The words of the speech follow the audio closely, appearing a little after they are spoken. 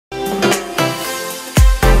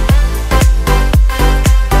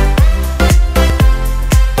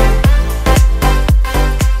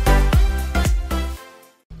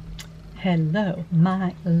Hello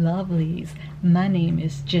my lovelies, my name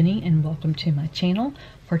is Jenny and welcome to my channel.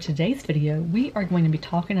 For today's video we are going to be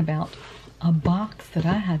talking about a box that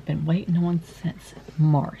I have been waiting on since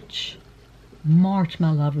March, my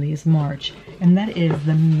lovelies, March, and that is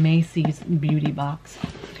the Macy's beauty box.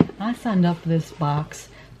 I signed up for this box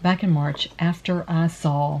back in March after I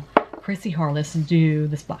saw Chrissy Harless do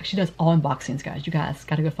this box. She does all unboxings, guys. You guys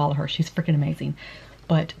gotta go follow her. She's freaking amazing.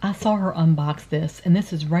 But I saw her unbox this, and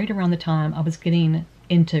this is right around the time I was getting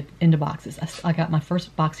into boxes. I got my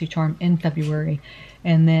first BoxyCharm in February,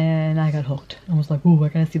 and then I got hooked. I was like, ooh, I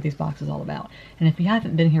gotta see what these boxes all about. And if you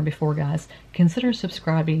haven't been here before, guys, consider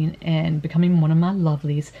subscribing and becoming one of my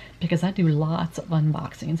lovelies, because I do lots of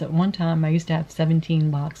unboxings. At one time, I used to have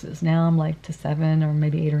 17 boxes. Now I'm like to 7 or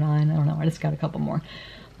maybe 8 or 9. I don't know. I just got a couple more.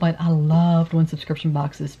 But I love doing subscription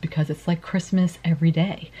boxes because it's like Christmas every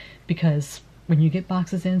day. Because when you get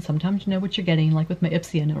boxes in, sometimes you know what you're getting. Like with my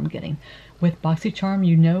Ipsy, I know what I'm getting. With BoxyCharm,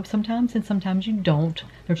 you know sometimes, and sometimes you don't.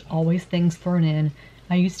 There's always things thrown in.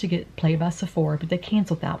 I used to get Play by Sephora, but they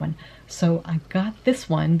canceled that one. So I got this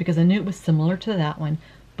one because I knew it was similar to that one.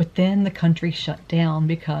 But then the country shut down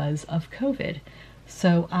because of COVID.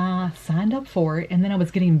 So I signed up for it, and then I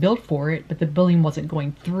was getting billed for it, but the billing wasn't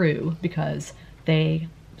going through because they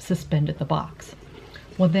suspended the box.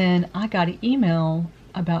 Well, then I got an email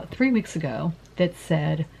about 3 weeks ago that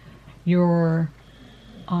said your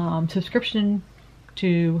subscription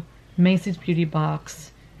to Macy's Beauty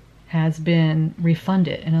Box has been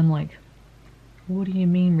refunded. And I'm like, what do you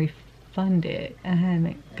mean refunded? I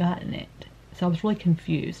haven't gotten it. So I was really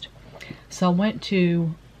confused. So I went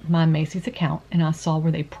to my Macy's account and I saw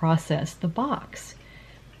where they processed the box,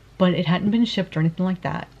 but it hadn't been shipped or anything like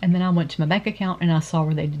that. And then I went to my bank account and I saw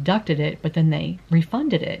where they deducted it, but then they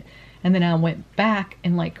refunded it. And then I went back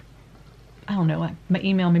and, like, I don't know, my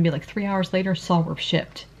email maybe like 3 hours later saw where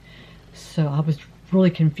shipped. So I was really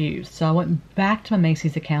confused. So I went back to my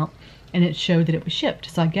Macy's account and it showed that it was shipped.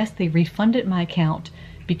 So I guess they refunded my account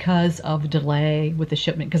because of delay with the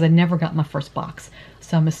shipment, because I never got my first box.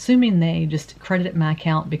 So I'm assuming they just credited my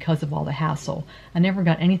account because of all the hassle. I never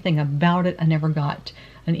got anything about it. I never got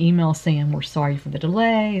an email saying we're sorry for the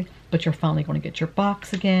delay, but you're finally going to get your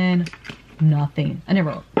box again. Nothing. I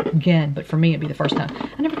never, again, but for me it'd be the first time.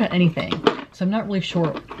 I never got anything. So I'm not really sure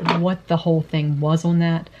what the whole thing was on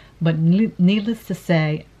that. But needless to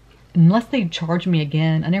say, unless they charged me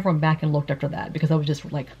again, I never went back and looked after that, because I was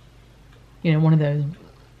just like, you know, one of those,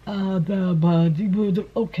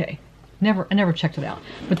 okay. I never checked it out.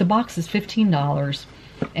 But the box is $15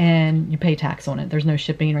 and you pay tax on it. There's no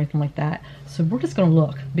shipping or anything like that. So we're just gonna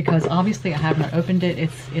look, because obviously I haven't opened it.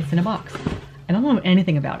 It's in a box. I don't know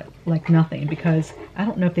anything about it, like nothing, because I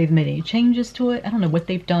don't know if they've made any changes to it. I don't know what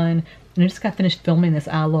they've done. And I just got finished filming this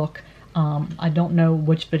eye look. I don't know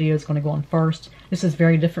which video is going to go on first. This is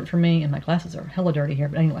very different for me, and my glasses are hella dirty here.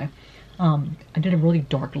 But anyway, I did a really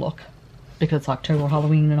dark look because it's October,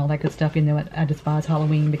 Halloween, and all that good stuff. You know, I despise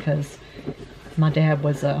Halloween because my dad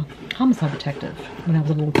was a homicide detective when I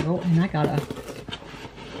was a little girl, and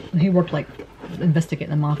he worked like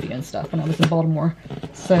investigating the mafia and stuff when I was in Baltimore.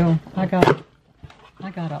 So I got a,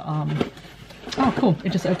 oh cool,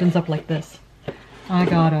 it just opens up like this. I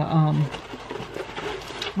got a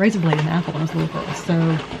razor blade and apple when I was a little girl, so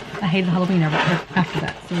I hated Halloween after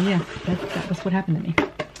that. So yeah, that was what happened to me.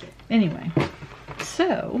 Anyway,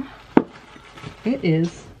 so it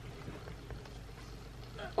is,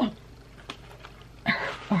 oh,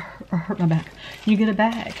 I hurt my back. You get a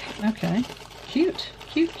bag. Okay, cute,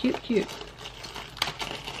 cute, cute, cute.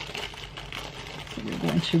 So we're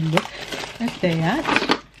going to look at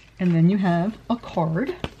that, and then you have a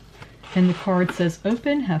card. And the card says,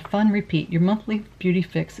 open, have fun, repeat. Your monthly beauty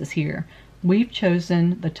fix is here. We've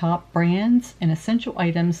chosen the top brands and essential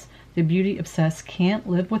items the beauty obsessed can't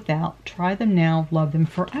live without. Try them now, love them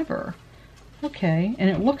forever. Okay, and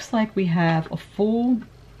it looks like we have a full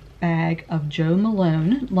bag of Jo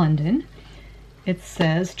Malone London. It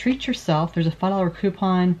says, treat yourself. There's a $5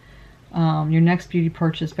 coupon. Your next beauty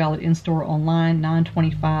purchase valid in-store online,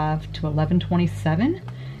 9/25 to 11/27.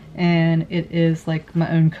 And it is like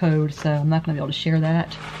my own code, so I'm not going to be able to share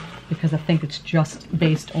that because I think it's just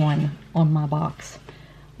based on my box.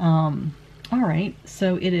 Alright,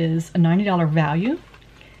 so it is a $90 value.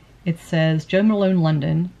 It says Jo Malone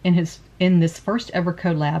London. In this first ever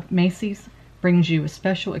collab, Macy's brings you a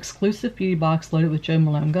special exclusive beauty box loaded with Jo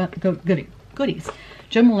Malone goodies.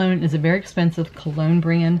 Jo Malone is a very expensive cologne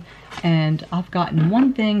brand, and I've gotten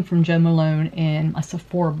one thing from Jo Malone in a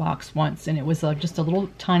Sephora box once, and it was just a little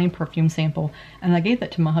tiny perfume sample, and I gave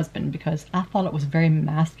that to my husband because I thought it was very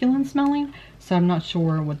masculine smelling, so I'm not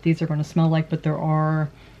sure what these are going to smell like, but there are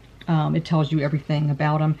It tells you everything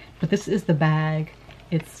about them. But this is the bag.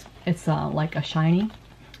 It's like a shiny,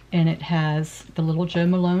 and it has the little Jo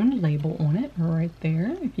Malone label on it right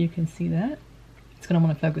there, if you can see that. It's gonna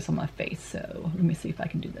want to focus on my face, so let me see if I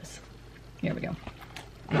can do this. There we go.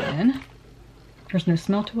 And there's no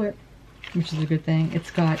smell to it, which is a good thing.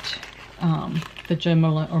 It's got the Jo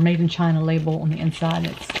Malone or Made in China label on the inside.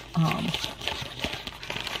 It's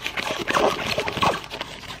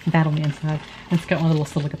that on the inside. It's got one of the little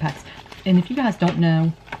silica packs. And if you guys don't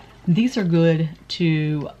know, these are good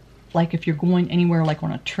to, like, if you're going anywhere, like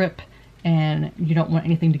on a trip, and you don't want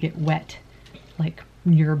anything to get wet, like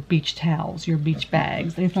your beach towels, your beach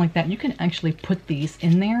bags, anything like that. You can actually put these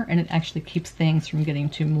in there, and it actually keeps things from getting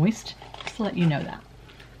too moist. Just to let you know that.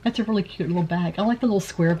 That's a really cute little bag. I like the little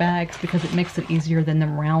square bags because it makes it easier than the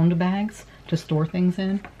round bags to store things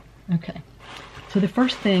in. Okay. So the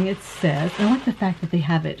first thing it says, and I like the fact that they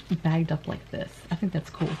have it bagged up like this. I think that's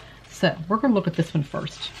cool. So we're going to look at this one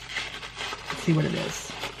first. Let's see what it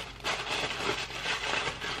is.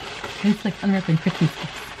 And it's like unwrapping Christmas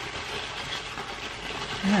gifts.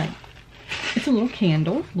 Alright. It's a little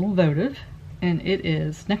candle, a little votive, and it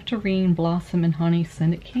is Nectarine, Blossom, and Honey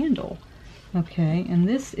Scented Candle. Okay, and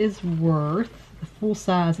this is worth, the full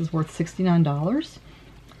size is worth $69.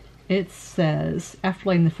 It says, after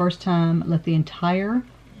lighting the first time, let the entire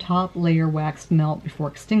top layer wax melt before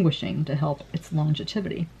extinguishing to help its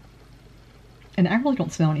longevity. And I really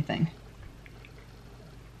don't smell anything.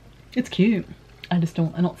 It's cute. I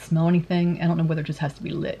don't smell anything. I don't know whether it just has to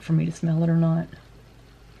be lit for me to smell it or not.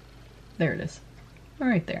 There it is.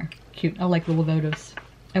 Right there. Cute. I like little votives.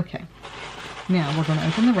 Okay. Now we're going to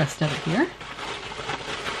open the rest of it here.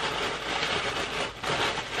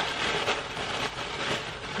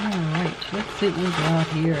 Alright, let's see what we got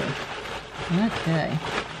here. Okay.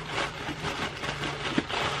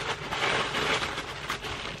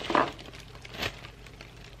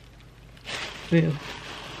 Boo.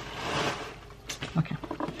 Okay.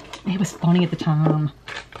 It was funny at the time.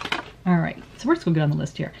 Alright, so we're just going to get on the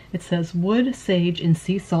list here. It says Wood, Sage, and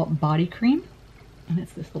Sea Salt Body Cream. And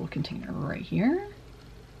it's this little container right here.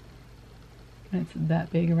 It's that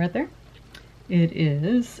big right there. It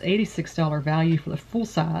is $86 value for the full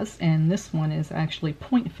size, and this one is actually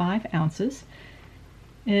 0.5 ounces.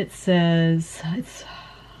 It says it's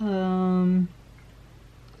an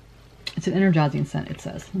energizing scent, it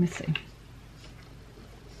says. Let me see.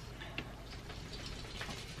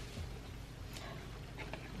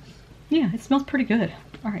 Yeah, it smells pretty good.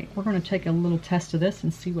 Alright, we're going to take a little test of this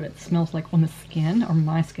and see what it smells like on the skin, or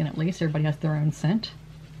my skin at least. Everybody has their own scent.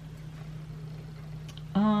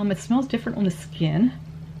 It smells different on the skin,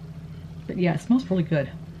 but yeah, it smells really good.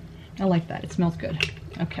 I like that. It smells good.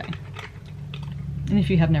 Okay. And if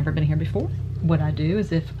you have never been here before, what I do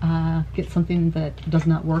is if I get something that does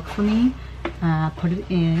not work for me, I put it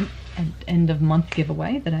in an end of month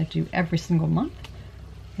giveaway that I do every single month.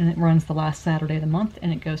 And it runs the last Saturday of the month,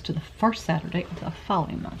 and it goes to the first Saturday of the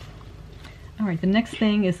following month. Alright, the next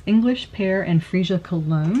thing is English Pear and Freesia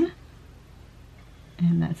Cologne.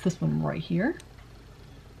 And that's this one right here.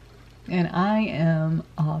 And I am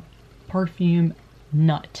a perfume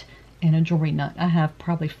nut and a jewelry nut. I have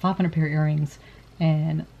probably 500 pair of earrings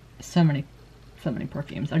and so many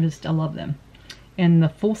perfumes. I love them. And the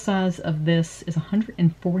full size of this is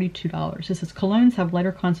 $142. This is colognes have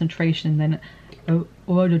lighter concentration than eau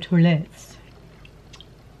de toilette.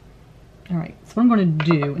 Alright, so what I'm going to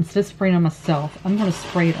do, instead of spraying on myself, I'm going to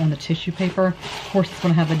spray it on the tissue paper. Of course, it's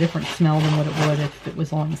going to have a different smell than what it would if it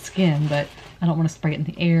was on the skin, but I don't want to spray it in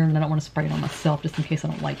the air, and I don't want to spray it on myself just in case I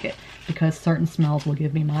don't like it, because certain smells will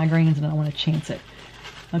give me migraines, and I don't want to chance it.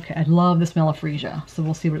 Okay, I love the smell of Freesia, so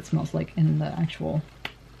we'll see what it smells like in the actual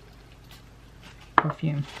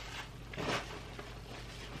perfume.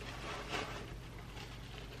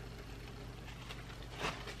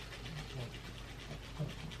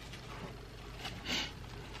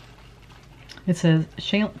 It says,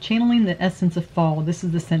 channeling the essence of fall, this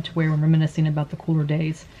is the scent to wear when reminiscing about the cooler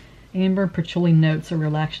days. Amber and patchouli notes, a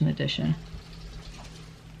relaxing edition.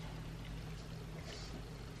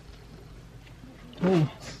 Oh,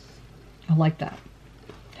 I like that.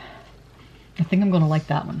 I think I'm going to like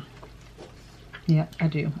that one. Yeah, I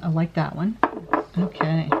do. I like that one.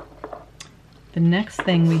 Okay. The next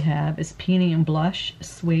thing we have is Peony and Blush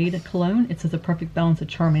Suede Cologne. It says a perfect balance of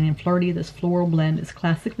charming and flirty. This floral blend is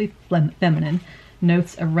classically feminine.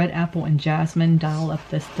 Notes of red apple and jasmine dial up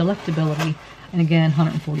this delectability. And again,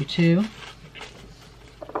 142.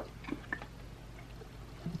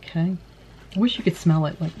 Okay. I wish you could smell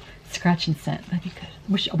it, like scratch and scent. That'd be good.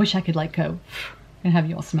 I wish I could like go and have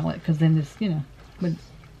you all smell it, because then this, you know, would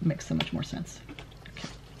make so much more sense. Okay.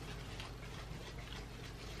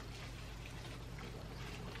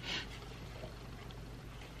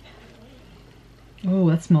 Oh,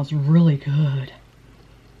 that smells really good.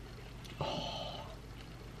 Oh.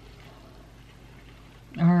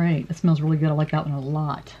 Alright, that smells really good. I like that one a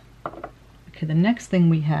lot. Okay, the next thing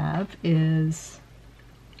we have is...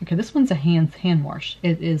 Okay, this one's a hand wash.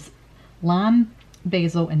 It is lime,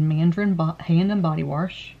 basil, and mandarin hand and body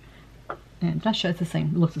wash. And that's the same.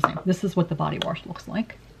 It looks the same. This is what the body wash looks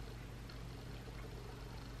like.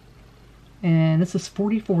 And this is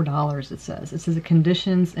 $44, it says. It says it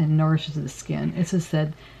conditions and nourishes the skin. It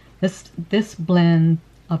said this blend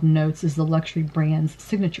of notes is the luxury brand's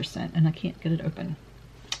signature scent, and I can't get it open.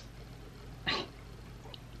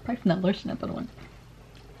 Probably from that lotion I put on.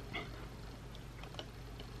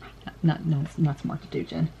 No, it's not smart to do,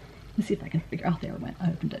 Jen. Let's see if I can figure out. There it went. I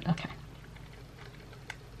opened it. Okay.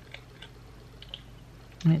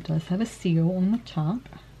 And it does have a seal on the top.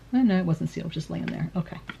 Oh, no, it wasn't sealed, just laying there.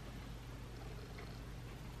 Okay.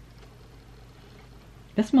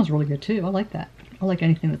 That smells really good too. I like that. I like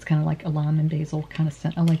anything that's kind of like a lime and basil kind of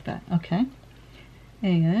scent. I like that. Okay.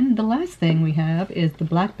 And the last thing we have is the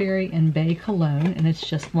Blackberry and Bay Cologne. And it's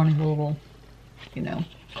just one little, you know,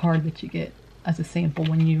 card that you get as a sample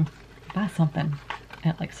when you buy something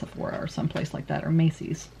at like Sephora or someplace like that, or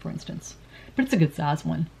Macy's, for instance. But it's a good size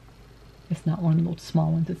one. It's not one of the little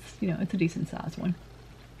small ones. It's, you know, it's a decent size one.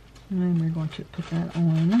 And we're going to put that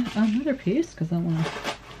on another piece because I want to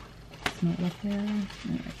smell it up there. All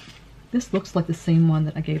right. This looks like the same one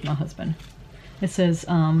that I gave my husband. It says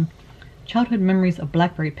childhood memories of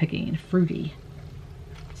blackberry picking, fruity.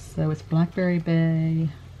 So it's Blackberry Bay,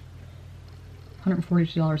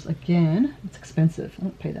 $142 again. It's expensive. I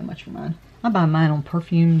don't pay that much for mine. I buy mine on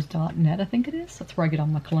perfumes.net, I think it is. That's where I get all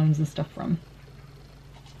my colognes and stuff from.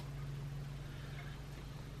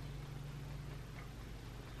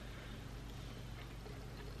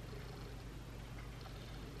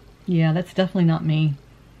 Yeah, that's definitely not me.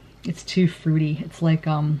 It's too fruity. It's like,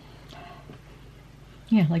 yeah,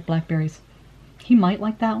 like blackberries. He might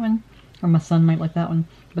like that one, or my son might like that one,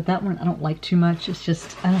 but that one I don't like too much. It's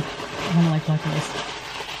just, I don't like blackberries.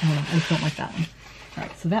 I just don't like that one.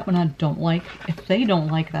 Alright, so that one I don't like. If they don't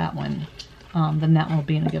like that one, then that one will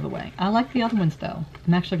be in a giveaway. I like the other ones though.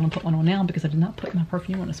 I'm actually going to put one on now because I did not put my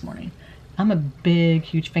perfume on this morning. I'm a big,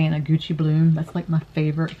 huge fan of Gucci Bloom. That's like my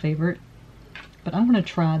favorite. But I'm going to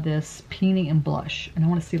try this Peony and Blush, and I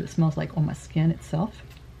want to see what it smells like on my skin itself.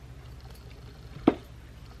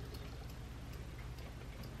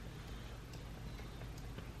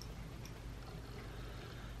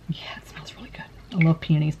 Yeah, it smells really good. I love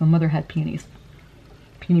peonies. My mother had peonies,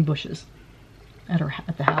 peony bushes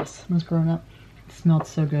at the house when I was growing up. It smelled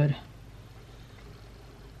so good.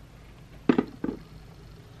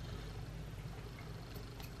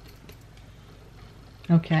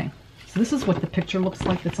 Okay. So this is what the picture looks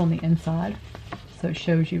like that's on the inside. So it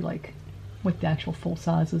shows you like what the actual full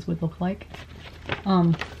sizes would look like.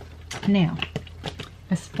 Now,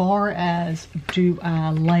 as far as do I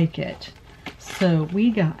like it? So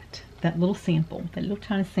we got that little sample, that little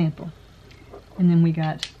tiny sample. And then we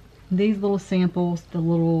got these little samples, the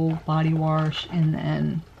little body wash, and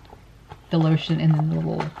then the lotion, and then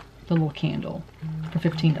the little candle for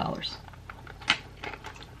 $15.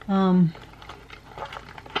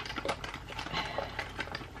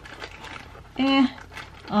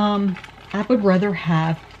 I would rather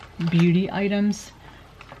have beauty items,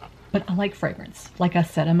 but I like fragrance. Like I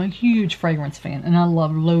said, I'm a huge fragrance fan, and I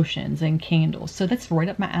love lotions and candles, so that's right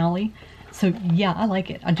up my alley. So yeah, I like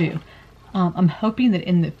it. I do. I'm hoping that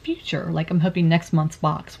in the future, like I'm hoping next month's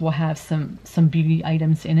box will have some beauty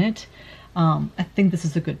items in it. I think this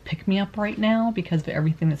is a good pick-me-up right now because of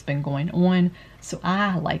everything that's been going on, so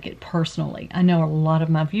I like it personally. I know a lot of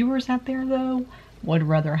my viewers out there, though, would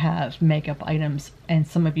rather have makeup items, and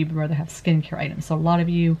some of you would rather have skincare items. So a lot of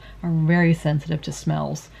you are very sensitive to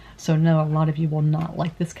smells. So no, a lot of you will not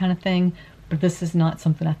like this kind of thing, but this is not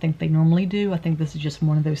something I think they normally do. I think this is just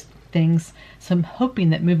one of those things. So I'm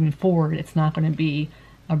hoping that moving forward, it's not going to be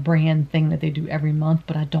a brand thing that they do every month,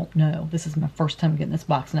 but I don't know. This is my first time getting this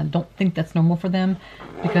box, and I don't think that's normal for them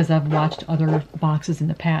because I've watched other boxes in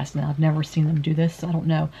the past and I've never seen them do this, so I don't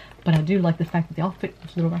know. But I do like the fact that they all fit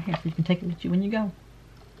this little right here, so you can take it with you when you go.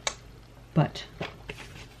 But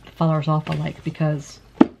the $5 off I like because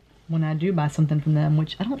when I do buy something from them,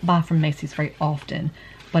 which I don't buy from Macy's very often,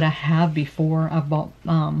 but I have before. I've bought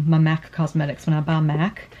my MAC Cosmetics. When I buy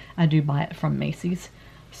MAC, I do buy it from Macy's,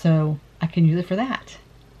 so I can use it for that.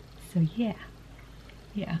 So yeah,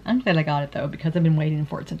 I'm glad I got it though because I've been waiting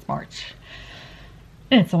for it since March,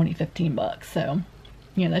 and it's only $15. So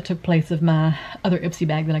yeah, that took place of my other Ipsy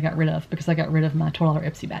bag that I got rid of because I got rid of my $12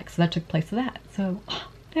 Ipsy bag. So that took place of that. So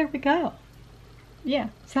there we go. Yeah,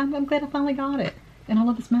 so I'm glad I finally got it. And I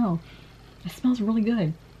love the smell. It smells really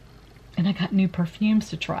good. And I got new perfumes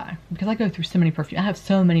to try because I go through so many perfumes. I have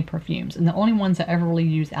so many perfumes, and the only ones I ever really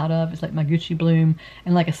use out of is like my Gucci Bloom.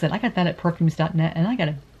 And like I said, I got that at perfumes.net, and I got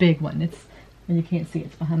a big one. It's, and you can't see,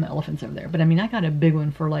 it's behind the elephants over there. But I mean, I got a big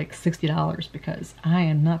one for like $60 because I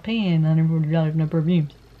am not paying $140 for no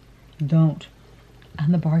perfumes. Don't.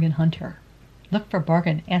 I'm the bargain hunter. Look for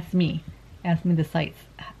bargain. Ask me. Ask me the sites.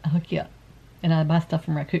 I'll hook you up. And I buy stuff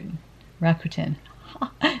from Rakuten.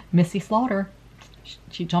 Missy Slaughter.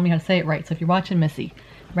 She told me how to say it right. So if you're watching, Missy,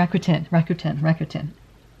 Rakuten.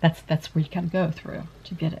 That's where you gotta go through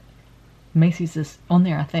to get it. Macy's is on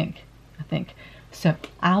there, I think. So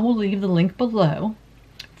I will leave the link below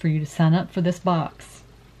for you to sign up for this box.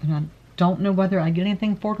 And I don't know whether I get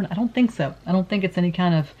anything for it. I don't think so. I don't think it's any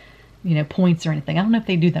kind of, you know, points or anything. I don't know if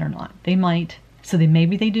they do that or not. They might. So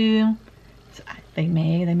maybe they do. So they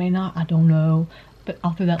may not. I don't know. But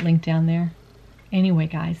I'll throw that link down there. Anyway,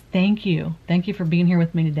 guys, thank you. Thank you for being here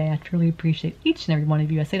with me today. I truly appreciate each and every one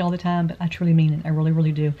of you. I say it all the time, but I truly mean it. I really,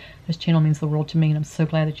 really do. This channel means the world to me, and I'm so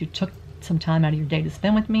glad that you took some time out of your day to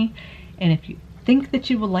spend with me. And if you think that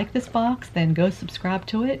you will like this box, then go subscribe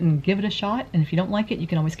to it and give it a shot. And if you don't like it, you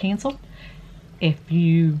can always cancel. If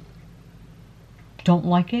you don't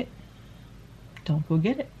like it, don't go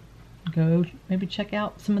get it. Go maybe check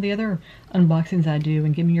out some of the other unboxings I do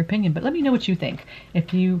and give me your opinion. But let me know what you think.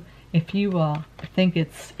 If you think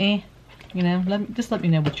it's you know, just let me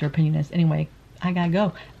know what your opinion is. Anyway, I gotta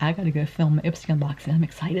go. I gotta go film my Ipsy unboxing. I'm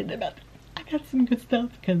excited about it. I got some good stuff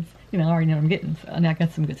because, you know, I already know what I'm getting. So I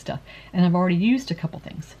got some good stuff. And I've already used a couple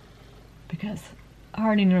things because I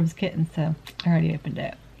already knew what I was getting, so I already opened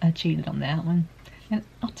it. I cheated on that one. And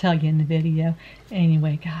I'll tell you in the video.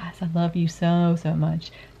 Anyway, guys, I love you so, so much.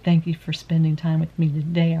 Thank you for spending time with me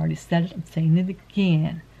today. I already said it. I'm saying it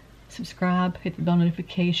again. Subscribe, hit the bell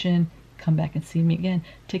notification, come back and see me again.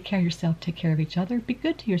 Take care of yourself, take care of each other, be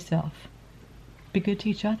good to yourself, be good to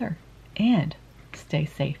each other, and stay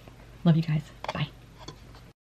safe. Love you guys. Bye.